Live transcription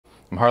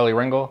I'm Harley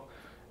Rangel.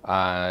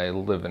 I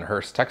live in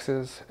Hurst,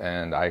 Texas,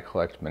 and I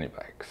collect mini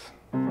bikes.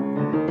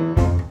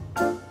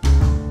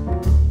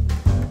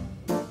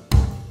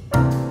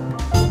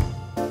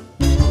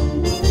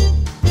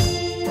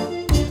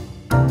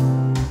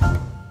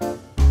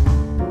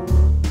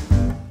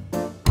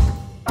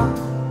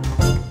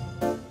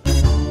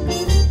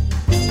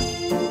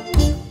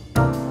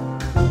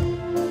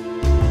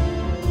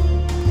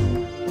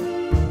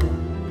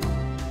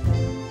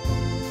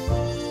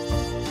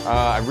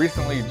 I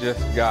recently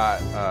just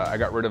I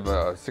got rid of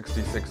a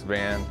 66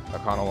 van,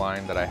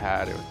 Econoline that I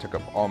had. It took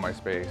up all my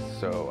space,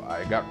 so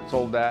I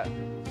sold that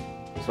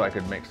so I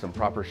could make some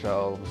proper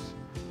shelves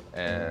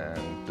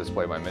and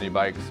display my mini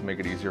bikes, make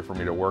it easier for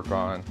me to work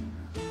on.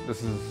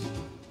 This is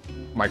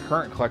my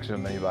current collection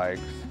of mini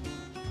bikes.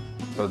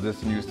 So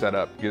this new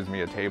setup gives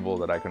me a table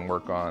that I can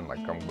work on, like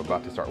I'm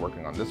about to start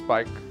working on this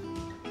bike,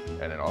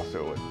 and then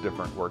also a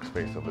different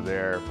workspace over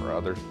there for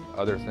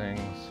other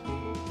things.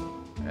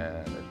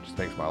 And it just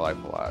makes my life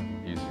a lot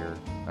easier.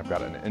 I've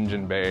got an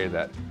engine bay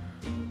that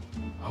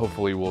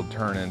hopefully will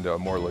turn into a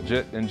more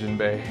legit engine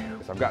bay.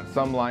 So I've got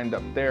some lined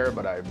up there,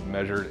 but I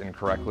measured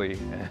incorrectly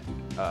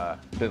and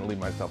didn't leave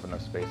myself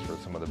enough space for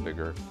some of the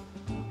bigger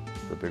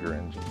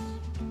engines.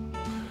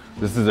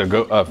 This is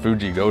a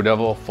Fuji Go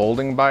Devil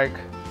folding bike.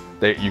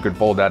 You could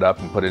fold that up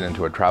and put it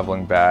into a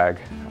traveling bag.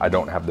 I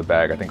don't have the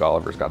bag. I think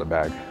Oliver's got a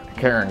bag.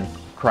 Karen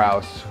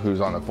Kraus,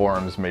 who's on the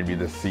forums, made me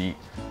this seat.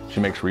 She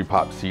makes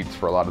repop seats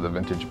for a lot of the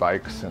vintage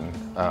bikes, and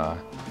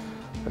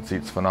that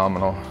seat's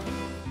phenomenal.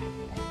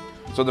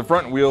 So the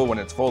front wheel, when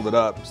it's folded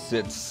up,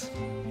 sits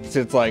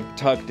like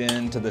tucked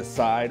into the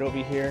side over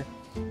here.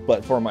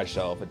 But for my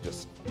shelf, it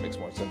just makes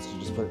more sense to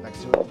just put it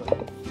next to it.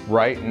 But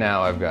right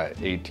now I've got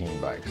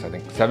 18 bikes. I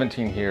think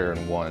 17 here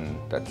and one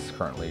that's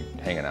currently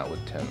hanging out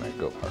with Tim at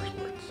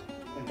GoPowerSports.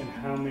 And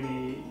how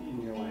many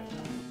in your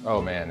lifetime?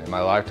 Oh man, in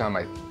my lifetime,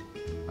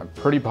 I'm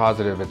pretty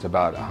positive it's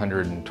about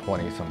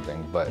 120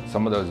 something, but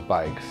some of those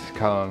bikes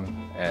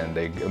come and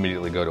they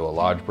immediately go to a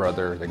lodge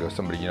brother. They go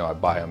somebody, you know, I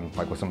buy them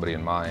like with somebody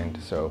in mind.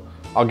 So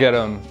I'll get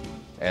them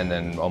and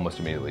then almost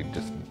immediately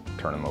just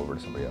turn them over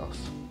to somebody else.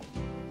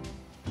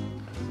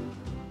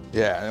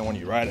 Yeah, and then when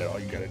you ride it, all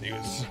you gotta do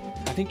is,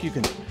 I think you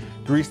can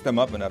grease them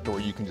up enough to where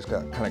you can just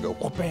kind of go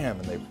whoop, bam,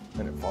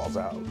 and it falls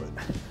out.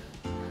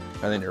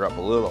 And then you're up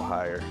a little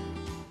higher.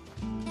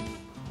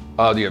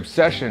 The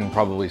obsession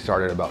probably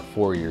started about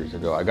 4 years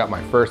ago. I got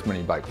my first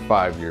mini bike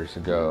 5 years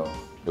ago.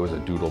 It was a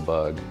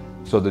Doodlebug.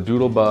 So the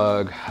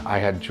Doodlebug, I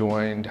had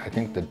joined, I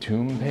think, the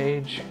Tomb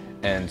page,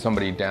 and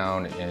somebody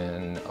down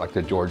in like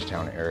the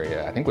Georgetown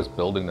area, I think was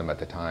building them at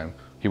the time.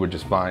 He would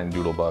just find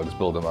Doodlebugs,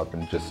 build them up,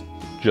 and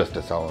just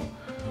to sell them.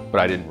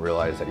 But I didn't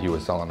realize that he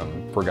was selling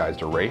them for guys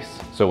to race.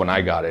 So when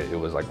I got it, it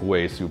was like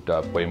way souped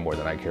up, way more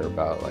than I care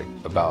about, like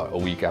about a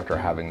week after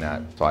having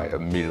that. So I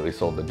immediately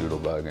sold the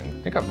Doodlebug, and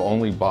I think I've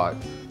only bought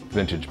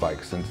vintage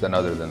bikes since then,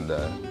 other than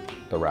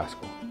the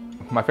Rascal.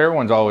 My favorite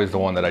one's always the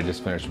one that I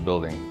just finished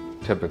building,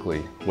 typically,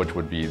 which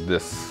would be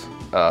this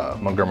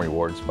Montgomery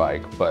Ward's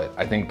bike, but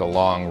I think the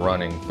long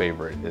running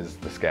favorite is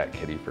the Scat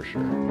Kitty for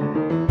sure.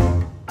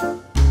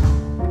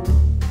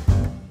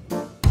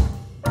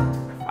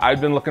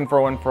 I've been looking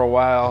for one for a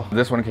while.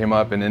 This one came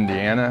up in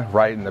Indiana,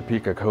 right in the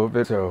peak of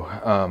COVID, so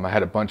I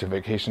had a bunch of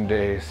vacation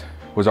days.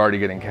 Was already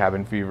getting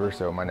cabin fever,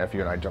 so my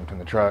nephew and I jumped in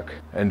the truck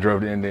and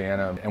drove to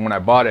Indiana. And when I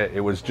bought it, it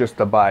was just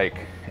a bike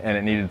and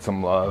it needed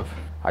some love.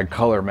 I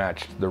color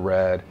matched the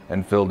red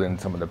and filled in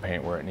some of the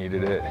paint where it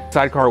needed it.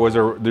 Sidecar was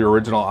the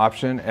original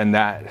option, and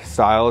that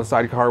style of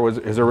sidecar was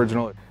his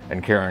original.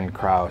 And Karen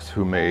Kraus,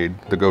 who made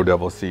the Go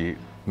Devil seat,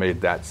 made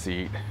that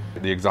seat.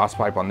 The exhaust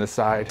pipe on this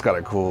side, it's got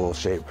a cool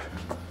shape.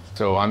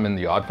 So I'm in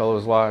the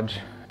Oddfellows Lodge.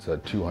 It's a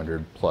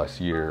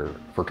 200+ year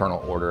fraternal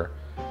order,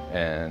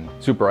 and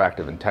super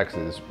active in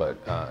Texas, but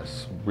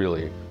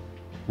really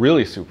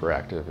super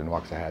active in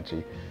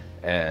Waxahachie.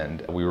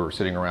 And we were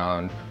sitting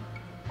around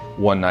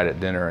one night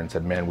at dinner and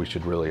said, man, we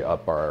should really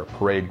up our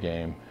parade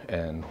game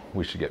and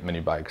we should get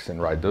mini bikes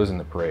and ride those in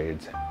the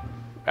parades.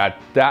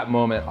 At that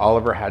moment,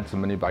 Oliver had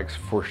some mini bikes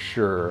for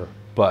sure,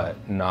 but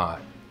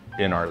not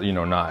in our,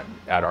 not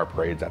at our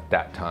parades at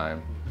that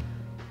time.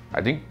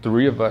 I think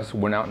 3 of us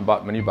went out and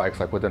bought mini bikes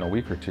like within a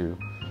week or two,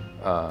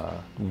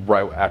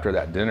 right after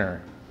that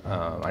dinner.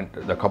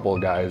 A couple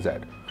of guys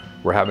that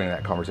were having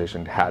that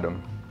conversation had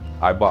them.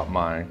 I bought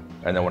mine,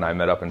 and then when I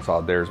met up and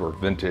saw theirs were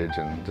vintage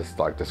and just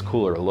like this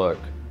cooler look,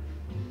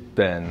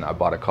 then I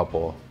bought a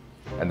couple,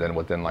 and then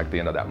within like the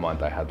end of that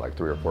month I had like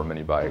 3 or 4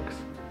 mini bikes.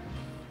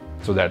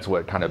 So that's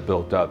what kind of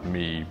built up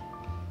me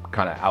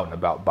kind of out and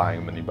about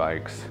buying mini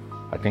bikes.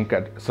 I think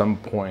at some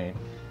point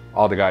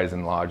all the guys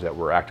in Lodge that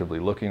were actively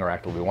looking or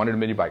actively wanted a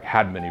mini bike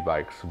had mini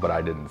bikes, but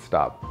I didn't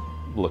stop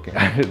looking.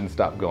 I didn't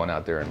stop going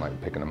out there and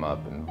like picking them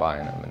up and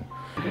buying them.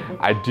 And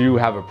I do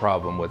have a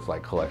problem with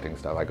like collecting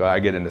stuff. Like I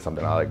get into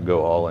something, I like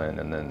go all in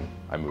and then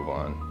I move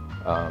on.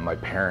 My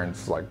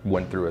parents like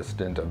went through a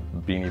stint of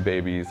Beanie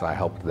Babies. I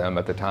helped them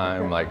at the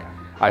time. Like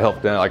I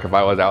helped them, like if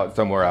I was out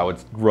somewhere, I would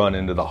run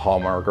into the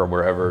Hallmark or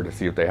wherever to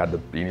see if they had the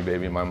Beanie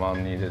Baby my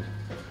mom needed.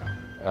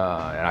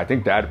 And I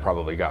think Dad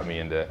probably got me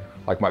into,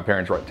 like my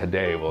parents right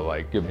today will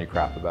like give me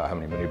crap about how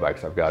many mini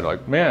bikes I've got.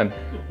 Like, man,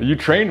 you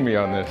trained me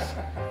on this.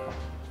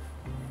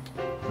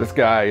 This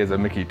guy is a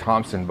Mickey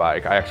Thompson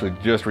bike. I actually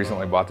just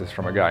recently bought this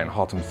from a guy in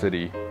Haltom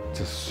City. It's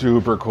a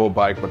super cool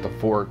bike, but the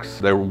forks,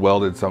 they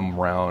welded some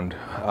round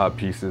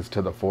pieces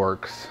to the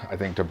forks, I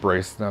think to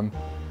brace them.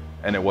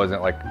 And it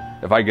wasn't like,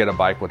 if I get a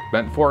bike with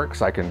bent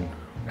forks, I can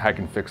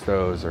fix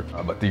those,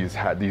 but these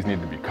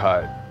need to be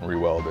cut,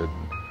 re-welded.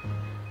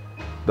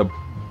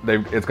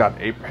 It's got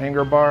ape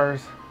hanger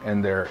bars,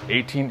 and they're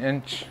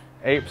 18-inch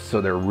apes, so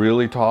they're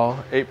really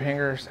tall ape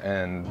hangers,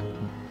 and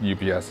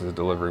UPS is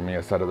delivering me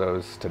a set of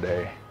those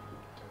today.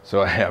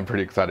 So I'm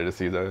pretty excited to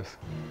see those.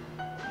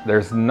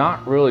 There's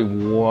not really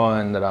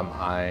one that I'm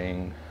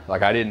eyeing.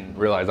 Like, I didn't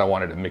realize I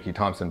wanted a Mickey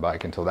Thompson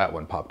bike until that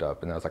one popped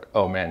up, and I was like,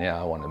 oh man,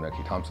 yeah, I want a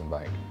Mickey Thompson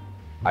bike.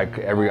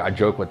 I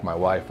joke with my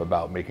wife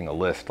about making a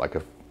list, like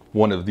if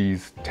one of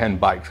these 10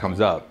 bikes comes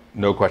up,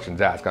 no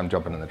questions asked, I'm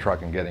jumping in the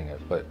truck and getting it.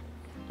 But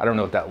I don't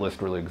know if that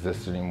list really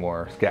exists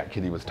anymore. Scat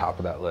Kitty was top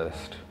of that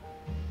list.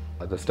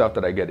 The stuff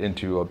that I get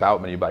into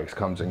about mini bikes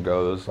comes and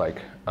goes.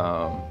 Like,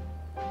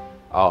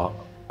 I'll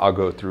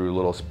go through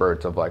little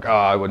spurts of like, oh,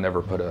 I would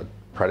never put a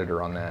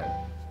Predator on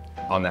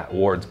that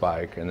Ward's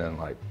bike, and then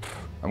like,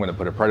 I'm gonna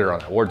put a Predator on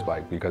that Ward's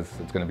bike because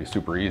it's gonna be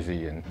super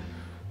easy, and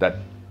that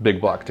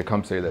big block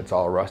Tecumseh that's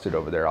all rusted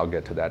over there, I'll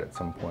get to that at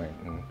some point.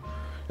 And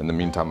in the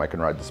meantime, I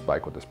can ride this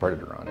bike with this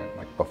Predator on it.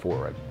 Like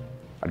before,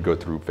 I'd go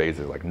through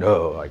phases like,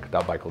 no, like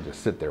that bike will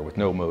just sit there with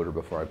no motor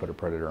before I put a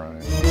Predator on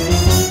it.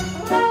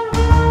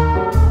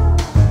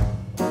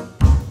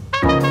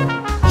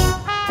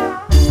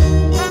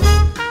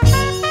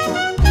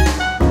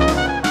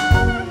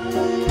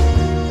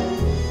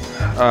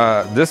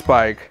 This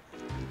bike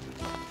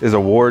is a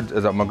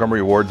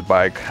Montgomery Ward's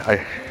bike.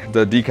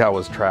 The decal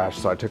was trashed,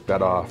 so I took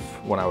that off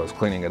when I was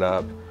cleaning it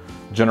up.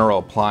 General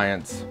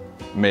Appliance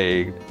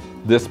made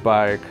this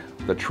bike,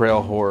 the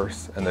Trail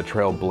Horse, and the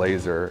Trail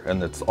Blazer,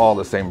 and it's all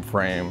the same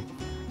frame,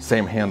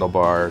 same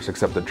handlebars,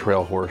 except the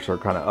Trail Horse are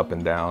kind of up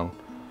and down,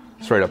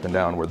 straight up and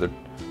down,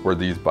 where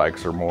these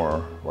bikes are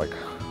more like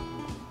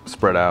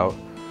spread out.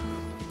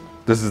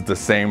 This is the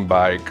same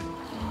bike.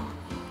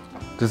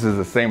 This is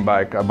the same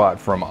bike I bought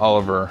from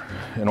Oliver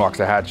in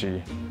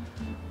Waxahachie,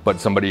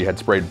 but somebody had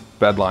sprayed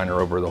bed liner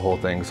over the whole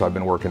thing, so I've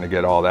been working to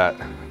get all that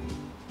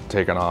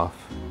taken off.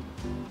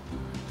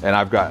 And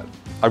I've got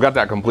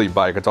that complete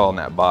bike. It's all in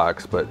that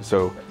box. But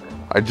so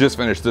I just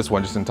finished this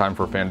one just in time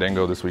for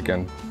Fandango this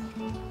weekend,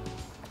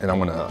 and I'm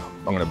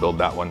gonna build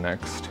that one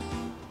next.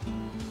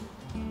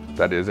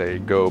 That is a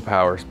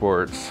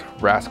GoPowerSports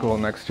Rascal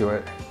next to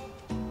it.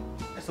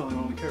 That's the only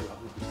one we care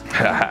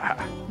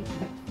about.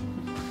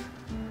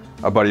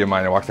 A buddy of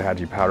mine in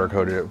Waxahachie powder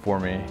coated it for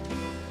me,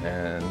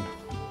 and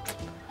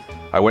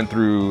I went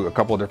through a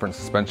couple of different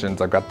suspensions.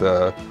 I've got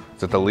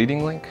is it the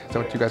leading link? Is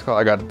that what you guys call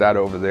it? I got that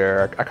over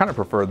there. I kind of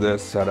prefer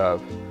this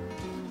setup.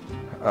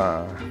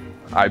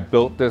 I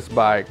built this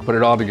bike, put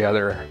it all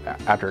together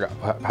after it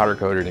got powder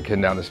coated, and a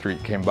kid down the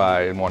street came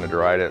by and wanted to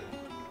ride it.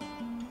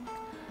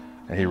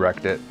 And he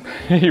wrecked it.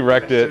 He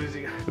wrecked it.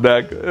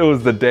 It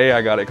was the day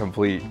I got it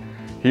complete.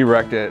 He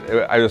wrecked it.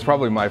 It was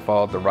probably my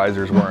fault. The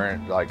risers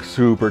weren't like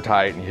super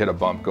tight, and he hit a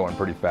bump going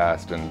pretty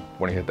fast. And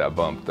when he hit that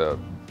bump, the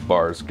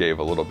bars gave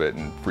a little bit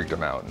and freaked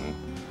him out. And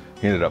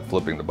he ended up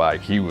flipping the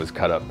bike. He was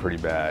cut up pretty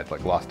bad,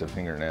 like lost a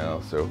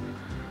fingernail. So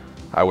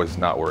I was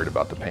not worried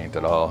about the paint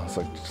at all.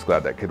 So just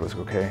glad that kid was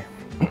okay.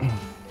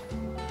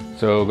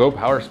 So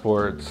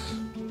GoPowerSports,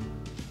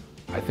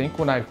 I think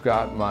when I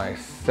got my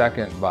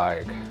second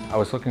bike, I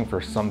was looking for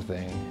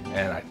something,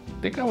 and I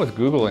think I was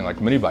Googling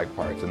like mini bike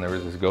parts, and there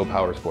was this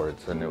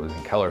GoPowerSports, and it was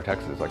in Keller,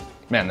 Texas. Like,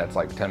 man, that's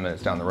like 10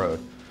 minutes down the road.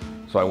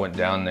 So I went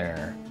down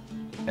there,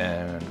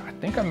 and I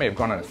think I may have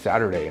gone on a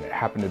Saturday, and it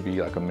happened to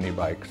be like a mini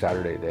bike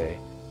Saturday day.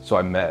 So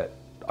I met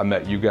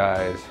you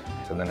guys,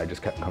 and then I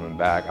just kept coming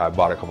back. I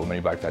bought a couple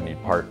mini bikes. I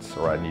need parts,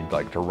 or I need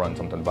like to run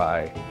something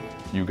by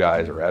you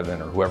guys or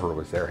Evan or whoever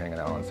was there hanging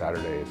out on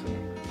Saturdays.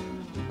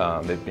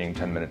 And it being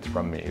 10 minutes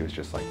from me, it was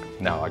just like,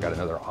 now I got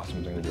another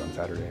awesome thing to do on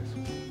Saturdays.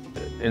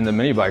 In the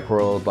mini bike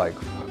world, like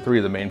three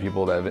of the main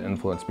people that have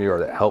influenced me or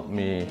that helped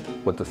me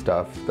with the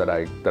stuff that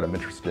I'm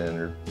interested in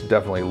are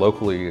definitely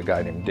locally a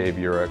guy named Dave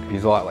Urich.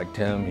 He's a lot like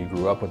Tim. He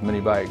grew up with mini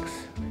bikes.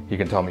 He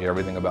can tell me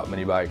everything about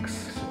mini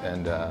bikes,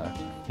 and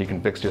he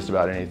can fix just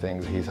about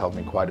anything. He's helped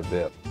me quite a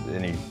bit.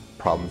 Any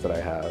problems that I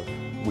have,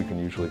 we can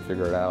usually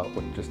figure it out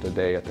with just a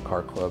day at the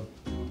car club.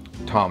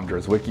 Tom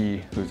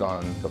Drzwicki, who's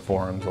on the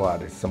forums a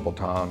lot, is Simple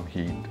Tom.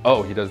 He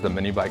does the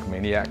Minibike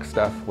Maniac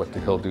stuff.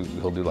 He'll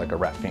do like a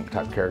Rat Fink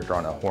type character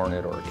on a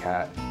Hornet or a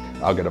Cat.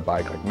 I'll get a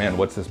bike, like, man,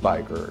 what's this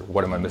bike, or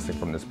what am I missing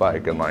from this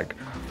bike? And like,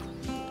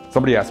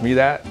 somebody asks me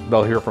that,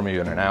 they'll hear from me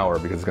in an hour,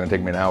 because it's gonna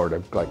take me an hour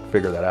to like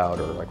figure that out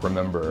or like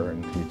remember,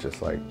 and he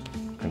just like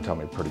can tell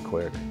me pretty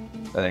quick.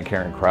 And then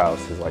Karen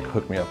Kraus has like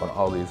hooked me up on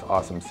all these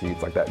awesome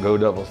seats, like that Go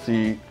Devil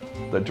seat,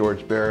 the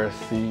George Barris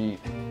seat,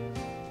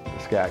 the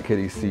Scat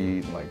Kitty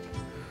seat, like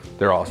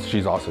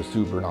She's also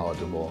super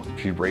knowledgeable.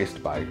 She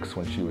raced bikes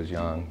when she was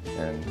young,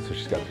 and so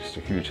she's got just a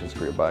huge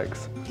history of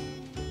bikes.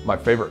 My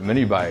favorite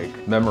mini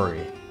bike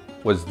memory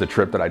was the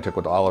trip that I took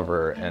with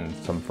Oliver and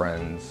some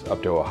friends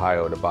up to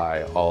Ohio to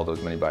buy all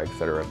those mini bikes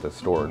that are at the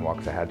store in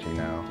Waxahachie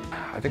now.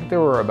 I think there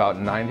were about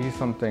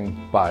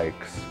 90-something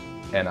bikes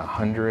and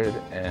 100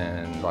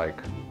 and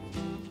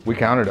we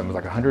counted them, it was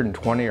like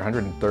 120 or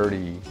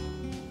 130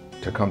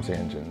 Tecumseh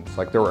engines.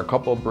 Like there were a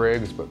couple of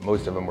Briggs, but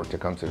most of them were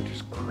Tecumseh, which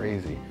is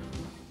crazy.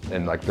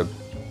 And like the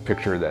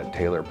picture that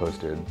Taylor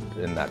posted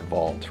in that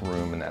vault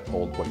room in that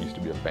old, what used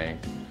to be a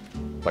bank,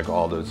 like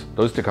all those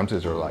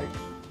Tecumsehs are like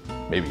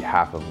maybe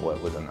half of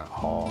what was in that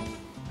hall.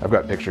 I've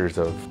got pictures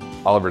of,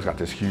 Oliver's got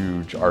this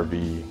huge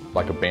RV,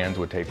 like a band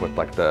would take with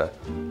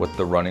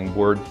the running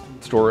board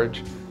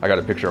storage. I got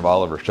a picture of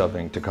Oliver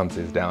shoving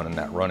Tecumsehs down in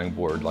that running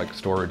board like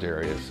storage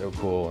area. It's so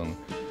cool.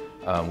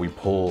 And we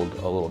pulled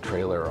a little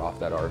trailer off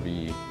that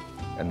RV,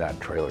 and that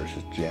trailer is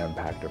just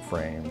jam-packed of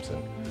frames.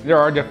 And there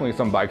are definitely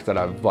some bikes that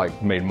I've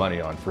made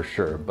money on for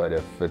sure, but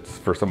if it's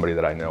for somebody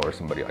that I know or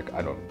somebody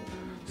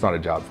it's not a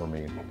job for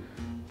me.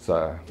 It's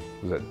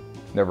was it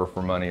never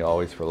for money,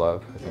 always for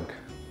love, I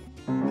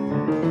think.